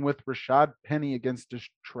 I'm going with Rashad Penny against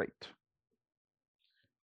Detroit.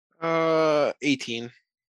 18.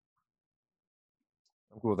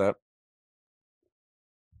 I'm cool with that.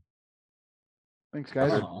 Thanks,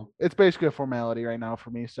 guys. Oh, It's basically a formality right now for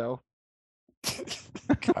me, so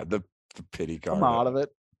God, the pity card. I'm out of it.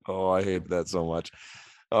 Oh, I hate that so much.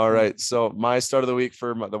 All right. So my start of the week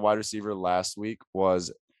for the wide receiver last week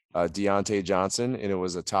was Deontay Johnson, and it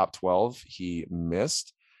was a top 12. He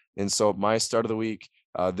missed. And so my start of the week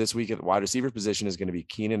this week at the wide receiver position is going to be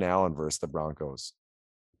Keenan Allen versus the Broncos.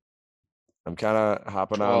 I'm kind of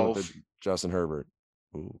hopping on with 12. the Justin Herbert.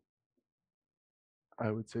 Ooh. I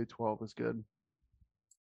would say 12 is good.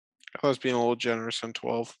 I was being a little generous on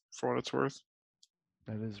 12 for what it's worth.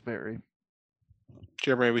 That is very.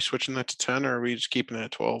 Jeremy, are we switching that to 10 or are we just keeping it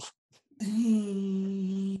at 12?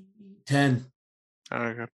 10.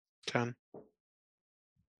 Okay, 10.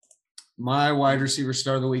 My wide receiver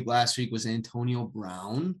start of the week last week was Antonio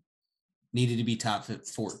Brown. Needed to be top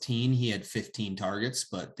 14. He had 15 targets,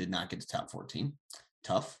 but did not get to top 14.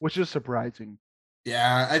 Tough. Which is surprising.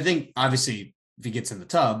 Yeah, I think obviously if he gets in the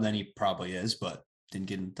tub, then he probably is, but didn't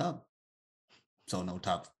get in the tub. So no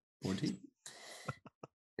top 14.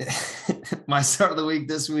 My start of the week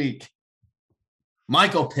this week,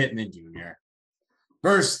 Michael Pittman Jr.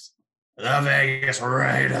 First, the Vegas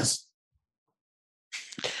Raiders.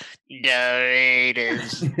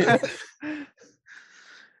 Raiders.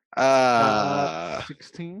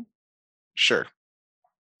 16? Sure.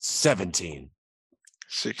 17.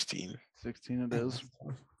 16. 16 it is.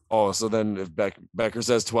 Oh, so then if Becker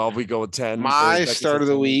says 12, we go with 10. Or My if Becker start says of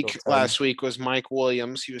the 10, we go week with 10. last week was Mike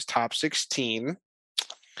Williams. He was top 16.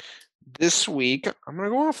 This week, I'm going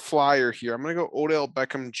to go on a flyer here. I'm going to go Odell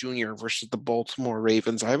Beckham Jr. versus the Baltimore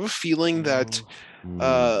Ravens. I have a feeling that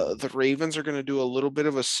the Ravens are going to do a little bit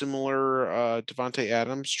of a similar Devontae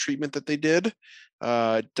Adams treatment that they did,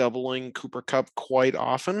 doubling Cooper Kupp quite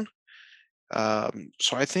often.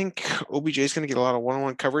 So I think OBJ is going to get a lot of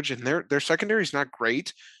one-on-one coverage, and their secondary is not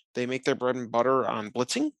great. They make their bread and butter on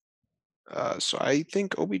blitzing. So I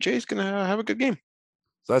think OBJ is going to have a good game.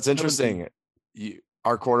 So that's interesting.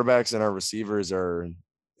 Our quarterbacks and our receivers are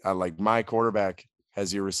like my quarterback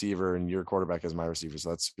has your receiver and your quarterback has my receiver. So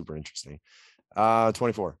that's super interesting.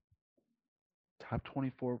 24. Top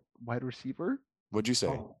 24 wide receiver? What'd you say?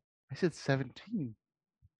 Oh, I said 17.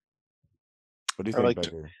 What do you I think,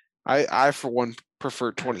 liked- Becker? I for one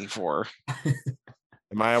prefer 24.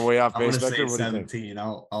 Am I way off I'm going base, to Becker? say What do you think? 17.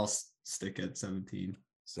 I'll stick at 17.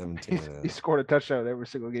 17. He scored a touchdown every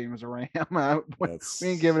single game as a Ram. We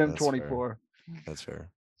ain't giving him that's fair. 24. That's fair.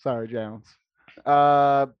 Sorry, Jones.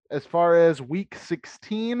 As far as week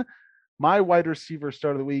 16, my wide receiver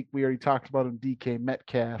start of the week, we already talked about him, DK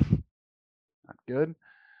Metcalf. Not good.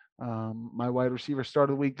 My wide receiver start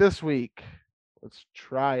of the week this week. Let's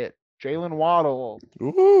try it. Jalen Waddle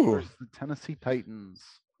Ooh. versus the Tennessee Titans.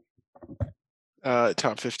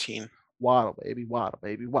 Top 15. Waddle, baby, Waddle,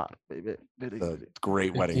 baby, Waddle, baby. The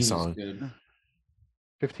great wedding 15 is song. good.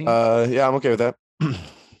 15? Yeah, I'm okay with that.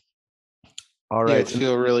 All Yeah, I right.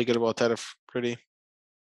 feel really good about that. If pretty.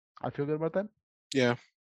 I feel good about that. Yeah.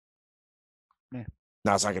 No,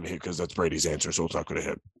 it's not going to hit because that's Brady's answer, so it's not going to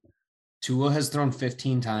hit. Tua has thrown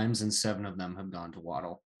 15 times and 7 of them have gone to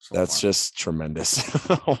Waddle. So That's far. just tremendous.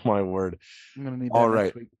 Oh, my word. I'm gonna need that All next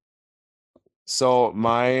right. week. So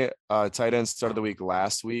my tight end start of the week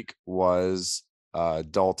last week was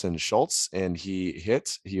Dalton Schultz, and he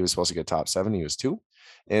hit. He was supposed to get top 7. He was 2.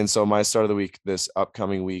 And so my start of the week this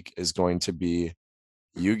upcoming week is going to be,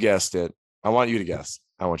 you guessed it. I want you to guess.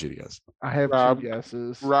 I want you to guess. I have Rob- 2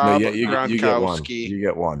 guesses. Rob No, you get one. Gronkowski. You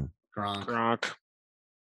get one. Gronk.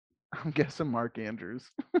 I'm guessing Mark Andrews.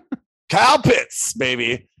 Kyle Pitts,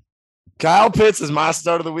 baby. Kyle Pitts is my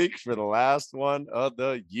start of the week for the last one of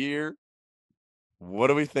the year.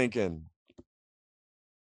 What are we thinking?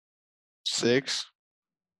 6.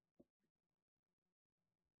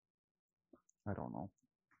 I don't know.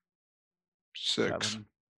 6. 7.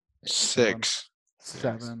 6.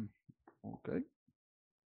 7. Okay.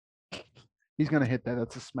 He's gonna hit that.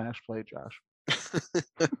 That's a smash play, Josh.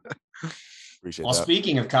 Appreciate Well, that.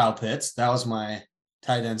 speaking of Kyle Pitts, that was my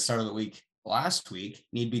tight end start of the week last week.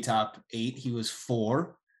 Need be top 8. He was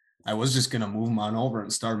 4. I was just gonna move him on over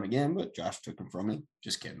and start him again, but Josh took him from me.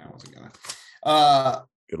 Just kidding, I wasn't gonna.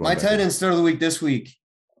 Good one, My Becker. tight end start of the week this week.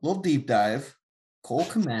 Little deep dive. Cole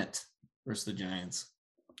Kmet versus the Giants.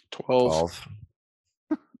 12.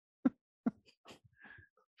 12.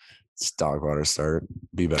 It's dog water start.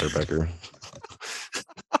 Be better, Becker.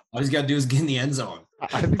 All he's got to do is get in the end zone.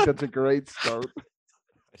 I think that's a great start.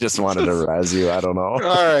 I just wanted to razz you. I don't know. All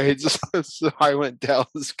right. So I went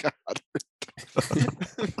Dallas Goddard.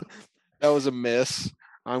 That was a miss.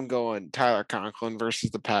 I'm going Tyler Conklin versus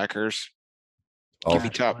the Packers. Give me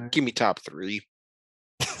Gosh, top 3.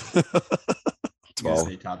 You gotta 12.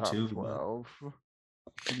 say top Top 2. 12.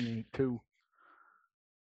 Give me 2.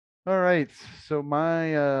 All right. So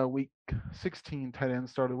my week 16 tight end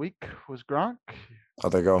start of the week was Gronk.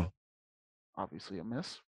 How'd they go? Obviously a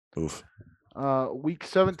miss. Oof. Week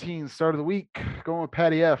 17 start of the week, going with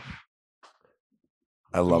Patty F.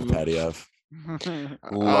 I love Oof. Patty F. That's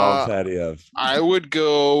Love Patty F. I would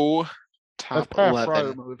go top Pat 11.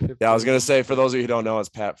 Fryer move. Yeah, I was gonna say for those of you who don't know, it's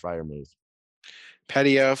Pat Fryer move.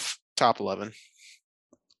 Petty F, top 11.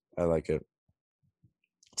 I like it.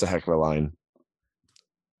 It's a heck of a line.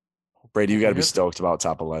 Brady, you got to be stoked about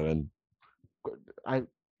top 11. I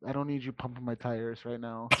don't need you pumping my tires right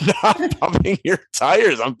now. I'm not pumping your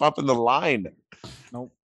tires. I'm pumping the line.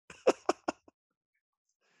 Nope.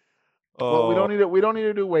 Oh, Well, we don't need it. We don't need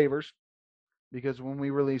to do waivers because when we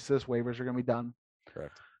release this, waivers are gonna be done.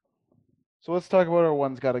 correct. So let's talk about our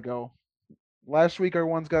ones got to go. Last week, our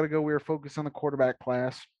ones got to go. We were focused on the quarterback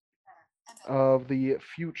class of the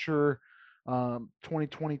future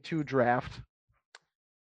 2022 draft.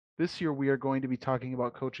 This year, we are going to be talking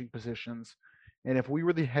about coaching positions. And if we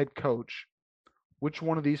were the head coach, which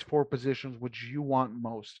one of these 4 positions would you want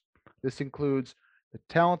most? This includes the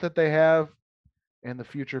talent that they have and the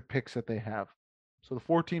future picks that they have. So the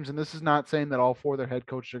 4 teams, and this is not saying that all 4 of their head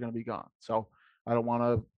coaches are going to be gone. So I don't want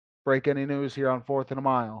to break any news here on 4th and a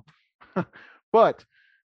mile. But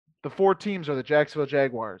the 4 teams are the Jacksonville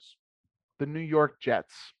Jaguars, the New York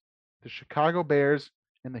Jets, the Chicago Bears,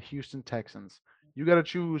 and the Houston Texans. You got to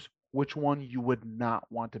choose which one you would not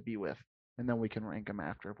want to be with, and then we can rank them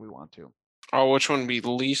after if we want to. Oh, which one we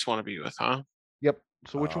least want to be with, huh? Yep.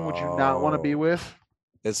 So which one would you not want to be Oh. with?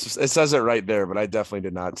 It's just, it says it right there, but I definitely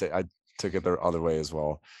did not take. I took it the other way as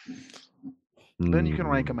well. Then you can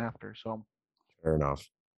rank Hmm, them after. So Fair enough.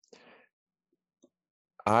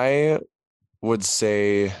 I would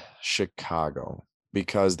say Chicago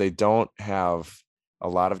because they don't have a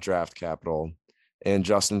lot of draft capital, and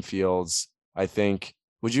Justin Fields. I think.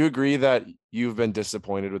 Would you agree that you've been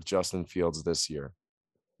disappointed with Justin Fields this year?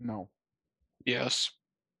 no. Yes.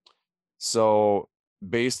 So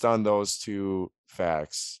based on those 2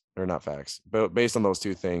 facts, or not facts, but based on those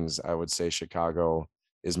 2 things, I would say Chicago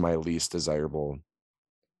is my least desirable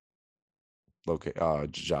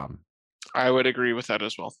job. I would agree with that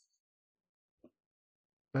as well.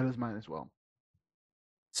 That is mine as well.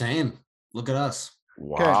 Same. Look at us.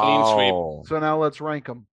 Wow. So now let's rank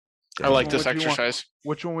them. I like Which this one would you want? exercise.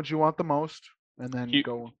 Which one would you want the most? And then Hu-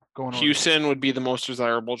 going on. Houston would be the most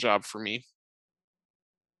desirable job for me.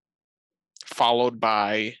 Followed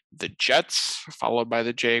by the Jets, followed by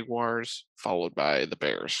the Jaguars, followed by the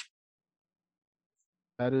Bears.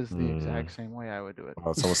 That is the exact same way I would do it.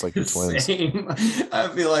 Wow, it's almost like your twins. Same. I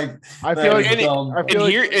feel like I that feel is like- dumb. I feel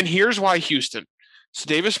like- And here's why Houston. So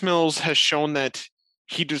Davis Mills has shown that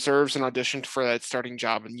he deserves an audition for that starting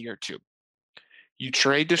job in year 2. You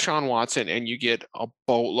trade Deshaun Watson and you get a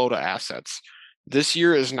boatload of assets. This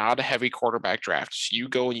year is not a heavy quarterback draft. So you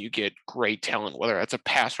go and you get great talent, whether that's a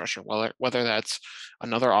pass rusher, whether that's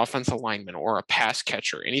another offensive lineman or a pass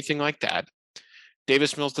catcher, anything like that.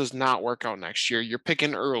 Davis Mills does not work out next year. You're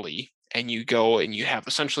picking early and you go and you have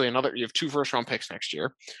essentially you have 2 first-round picks next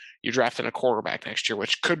year. You're drafting a quarterback next year,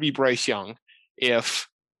 which could be Bryce Young if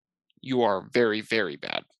you are very, very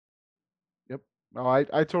bad. No, I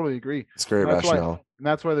totally agree. It's great That's why- rationale. And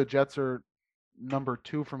that's why the Jets are number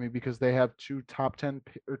 2 for me because they have 2 top 10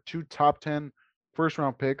 first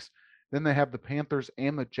round picks. Then they have the Panthers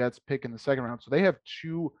and the Jets pick in the second round. So they have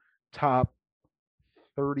 2 top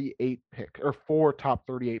 38 or 4 top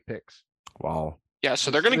 38 picks. Wow. Yeah,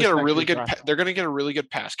 so This- they're going to this get a next really year's good. draft. They're going to get a really good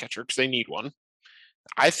pass catcher because they need one.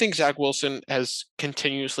 I think Zach Wilson has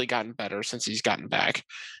continuously gotten better since he's gotten back.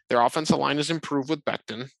 Their offensive line has improved with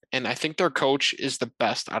Becton, and I think their coach is the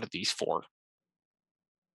best out of these 4.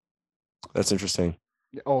 That's interesting.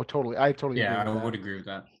 Oh, totally. I totally Yeah, I agree with would that. agree with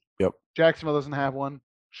that. Jacksonville doesn't have one.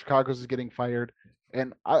 Chicago's is getting fired,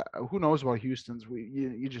 and who knows about Houston's?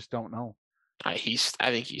 You just don't know. I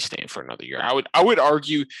think he's staying for another year. I would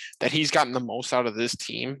argue that he's gotten the most out of this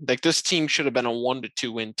team. Like this team should have been a 1 to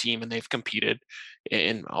 2 win team, and they've competed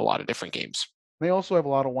in a lot of different games. They also have a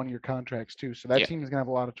lot of 1-year contracts too, so that team is gonna have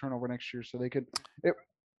a lot of turnover next year. So they could.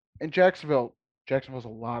 And Jacksonville's a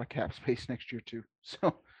lot of cap space next year too.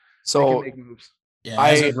 So they can make moves. Yeah,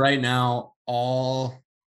 as of right now, all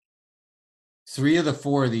 3 of the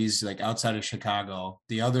 4 of these, like outside of Chicago,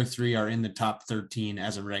 the other 3 are in the top 13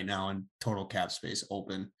 as of right now in total cap space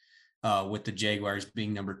open, with the Jaguars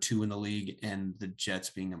being number 2 in the league and the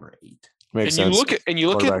Jets being number 8. Makes and sense. you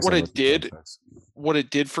look at what it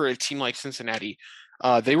did for a team like Cincinnati.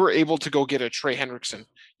 They were able to go get a Trey Hendrickson.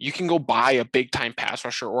 You can go buy a big time pass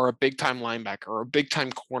rusher or a big time linebacker or a big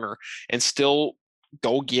time corner and still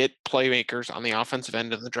go get playmakers on the offensive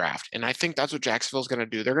end of the draft. And I think that's what Jacksonville's going to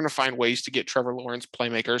do. They're going to find ways to get Trevor Lawrence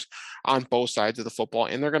playmakers on both sides of the football,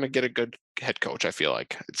 and they're going to get a good head coach. I feel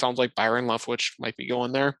like it sounds like Byron Leftwich might be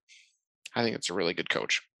going there. I think it's a really good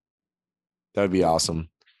coach. That'd be awesome.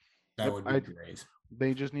 That would be great.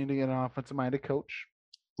 They just need to get an offensive-minded coach.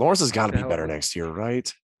 Lawrence has got to be better next year,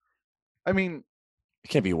 right? I mean, it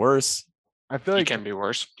can't be worse. I feel like he can be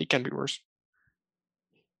worse. He can be worse.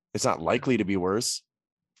 It's not likely to be worse.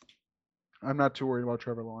 I'm not too worried about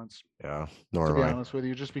Trevor Lawrence. Yeah, nor to am be I. honest with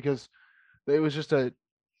you, just because it was just an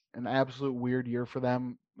absolute weird year for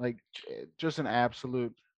them. Like, just an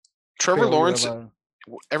absolute. Trevor Lawrence,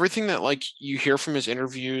 everything that like you hear from his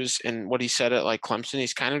interviews and what he said at like Clemson,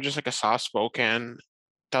 he's kind of just like a soft spoken,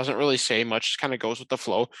 doesn't really say much, just kind of goes with the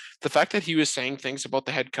flow. The fact that he was saying things about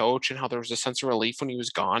the head coach and how there was a sense of relief when he was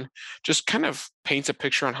gone just kind of paints a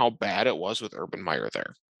picture on how bad it was with Urban Meyer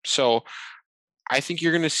there. So I think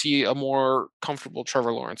you're going to see a more comfortable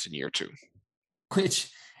Trevor Lawrence in year 2. Which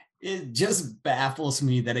it just baffles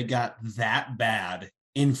me that it got that bad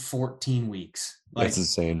in 14 weeks. Like, that's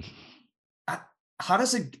insane. How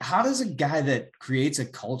does a guy that creates a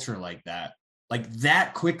culture like that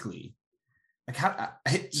quickly, like how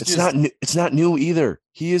it's not new either.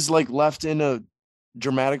 He is like left in a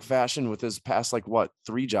dramatic fashion with his past, like what,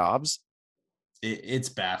 3 jobs. It's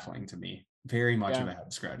baffling to me. Very much of a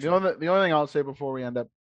head scratcher. The only thing I'll say before we end up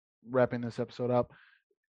wrapping this episode up,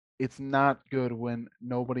 it's not good when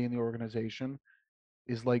nobody in the organization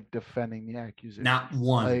is like defending the accusation. Not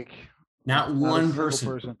one. Like not one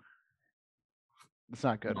person. It's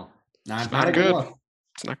not good. No, not good.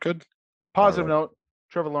 It's not good. Positive note,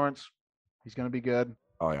 Trevor Lawrence, he's going to be good.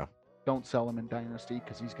 Oh, yeah. Don't sell him in Dynasty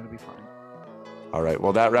because he's going to be fine. All right.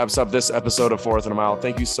 Well, that wraps up this episode of 4th and a Mile.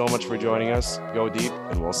 Thank you so much for joining us. Go deep,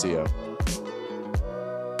 and we'll see you.